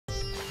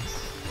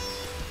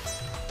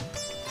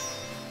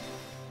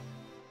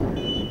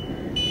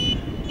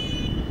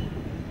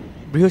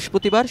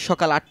বৃহস্পতিবার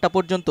সকাল ৮টা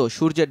পর্যন্ত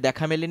সূর্যের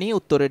দেখা মেলেনি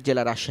উত্তরের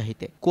জেলা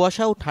রাজশাহীতে।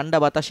 কুয়াশা ও ঠান্ডা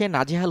বাতাসে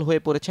নাজেহাল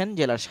হয়ে পড়েছেন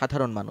জেলার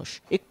সাধারণ মানুষ।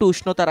 একটু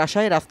উষ্ণতার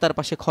আশায় রাস্তার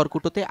পাশে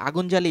খড়কুটোতে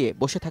আগুন জ্বালিয়ে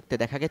বসে থাকতে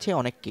দেখা গেছে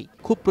অনেককেই।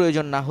 খুব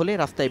প্রয়োজন না হলে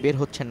রাস্তায় বের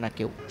হচ্ছেন না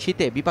কেউ।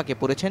 শীতে বিপাকে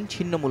পড়েছেন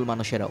ছিন্নমূল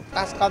মানুষেরাও।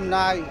 কাজ কাম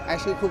নাই,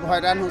 এসে খুব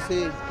হয়রান হচ্ছে।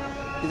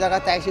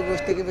 জায়গাতে এসে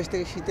বসে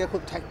থেকে শীতে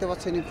খুব থাকতে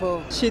পারছেন।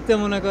 শীতে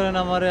মনে করেন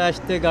আমার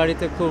আসতে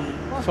গাড়িতে খুব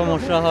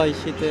সমস্যা হয়,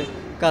 শীতে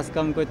কাজ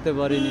কাম করতে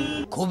পারিনি।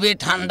 খুবই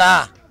ঠান্ডা,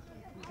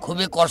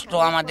 খুবই কষ্ট,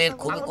 আমাদের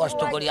খুবই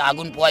কষ্ট করি,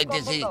 আগুন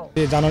পোয়াইতেছি।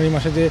 জানুয়ারি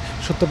মাসে যে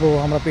শৈত্যপ্রবাহ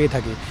আমরা পেয়ে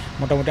থাকি,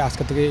 মোটামুটি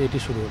আজকে থেকে এটি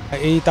শুরু।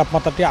 এই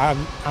তাপমাত্রাটি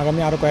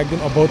আগামী আরো কয়েকদিন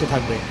অব্যাহত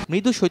থাকবে।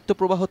 মৃদু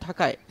শৈত্যপ্রবাহ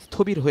থাকায়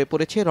স্থবির হয়ে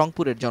পড়েছে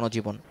রংপুরের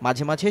জনজীবন।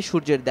 মাঝে মাঝে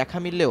সূর্যের দেখা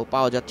মিললেও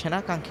পাওয়া যাচ্ছে না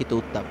কাঙ্ক্ষিত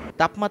উত্তাপ।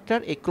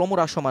 তাপমাত্রার এই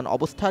ক্রমহ্রাসমান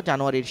অবস্থা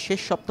জানুয়ারির শেষ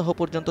সপ্তাহ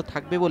পর্যন্ত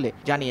থাকবে বলে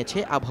জানিয়েছে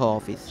আবহাওয়া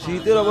অফিস।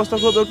 শীতের অবস্থা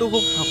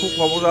খুব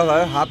খবর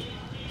হয়, হাত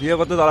দিয়ে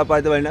করতে দাঁড়া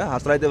পাইতে পারি না,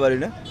 হাতড়াইতে পারি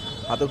না,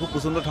 হাতে খুব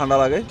প্রচন্ড ঠান্ডা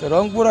লাগে।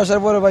 রংপুর আসার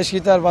পরে ভাই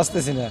শীত আর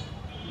বাঁচতেছি না,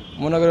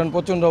 মনে করেন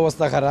প্রচন্ড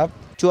অবস্থা খারাপ।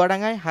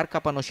 চুয়াডাঙ্গায় হাড়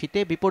কাঁপানো শীতে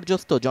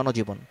বিপর্যস্ত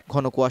জনজীবন।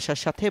 ঘন কুয়াশার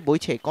সাথে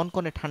বইছে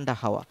কনকনে ঠান্ডা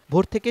হাওয়া।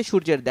 ভোর থেকে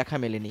সূর্যের দেখা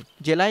মেলেনি।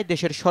 জেলায়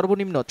দেশের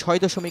সর্বনিম্ন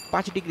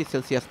 6.5 ডিগ্রি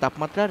সেলসিয়াস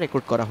তাপমাত্রা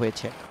রেকর্ড করা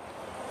হয়েছে।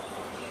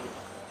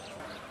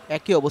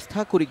 একই অবস্থা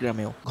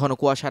কুড়িগ্রামেও। ঘন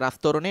কুয়াশার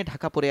আস্তরণে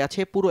ঢাকা পড়ে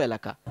আছে পুরো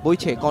এলাকা।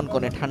 বইছে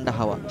কনকনে ঠান্ডা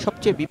হাওয়া।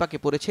 সবচেয়ে বিপাকে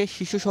পড়েছে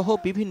শিশুসহ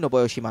বিভিন্ন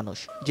বয়সী মানুষ।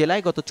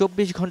 জেলায় গত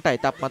 24 ঘন্টায়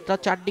তাপমাত্রা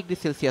 4 ডিগ্রি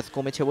সেলসিয়াস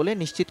কমেছে বলে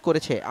নিশ্চিত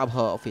করেছে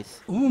আবহাওয়া অফিস।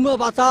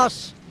 বাতাস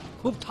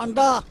খুব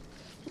ঠান্ডা,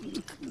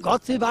 ঘর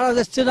থেকে বাড়া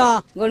যাচ্ছে না।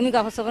 গরমি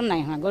কাপড় চোপড়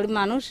নাই, হ্যাঁ গরিব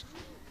মানুষ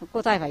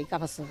কোথায় ভাই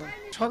কাপড় চোপড়।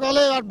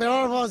 সকালে আর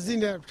বেড়ার পর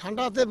দিনে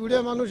ঠান্ডাতে বুড়ে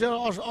মানুষের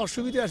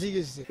অসুবিধা আসি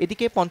গেছে।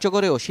 এদিকে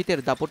পঞ্চগড়েও শীতের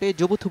দাপটে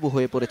জবুথুবু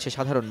হয়ে পড়েছে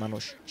সাধারণ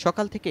মানুষ।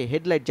 সকাল থেকে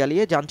হেডলাইট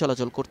জ্বালিয়ে যান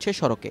চলাচল করছে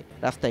সড়কে।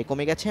 রাস্তায়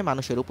কমে গেছে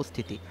মানুষের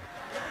উপস্থিতি।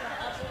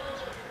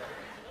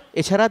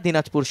 এছাড়া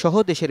দিনাজপুর সহ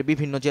দেশের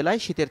বিভিন্ন জেলায়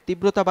শীতের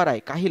তীব্রতা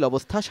বাড়ায় কাহিল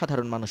অবস্থা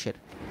সাধারণ মানুষের।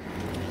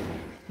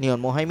 নিয়ন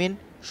মোহাইমিন,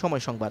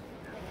 সময় সংবাদ।